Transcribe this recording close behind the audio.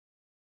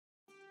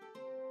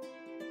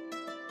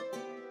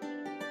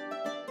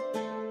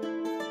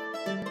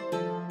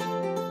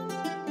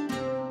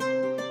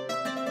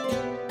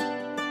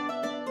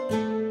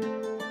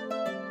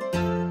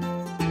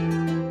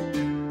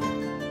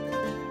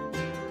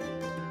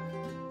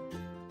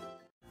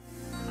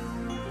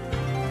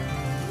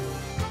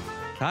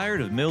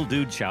Tired of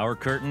mildewed shower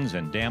curtains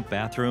and damp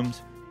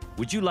bathrooms?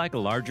 Would you like a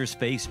larger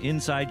space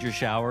inside your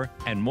shower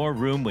and more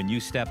room when you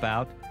step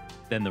out?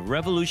 Then the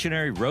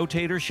revolutionary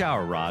Rotator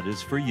shower rod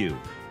is for you.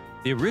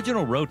 The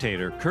original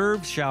Rotator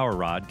curved shower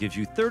rod gives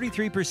you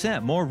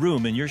 33% more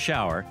room in your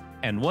shower,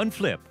 and one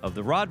flip of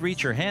the rod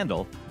reacher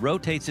handle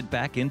rotates it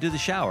back into the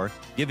shower,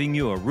 giving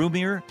you a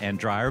roomier and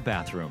drier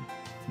bathroom.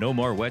 No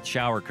more wet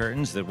shower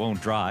curtains that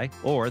won't dry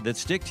or that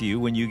stick to you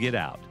when you get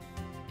out.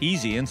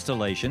 Easy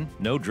installation,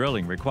 no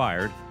drilling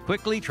required,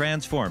 quickly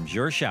transforms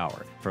your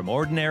shower from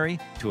ordinary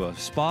to a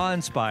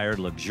spa-inspired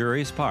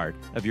luxurious part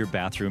of your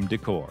bathroom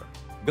decor.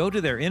 Go to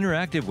their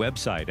interactive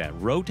website at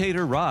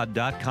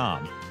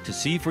RotatorRod.com to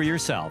see for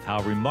yourself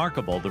how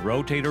remarkable the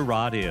Rotator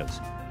Rod is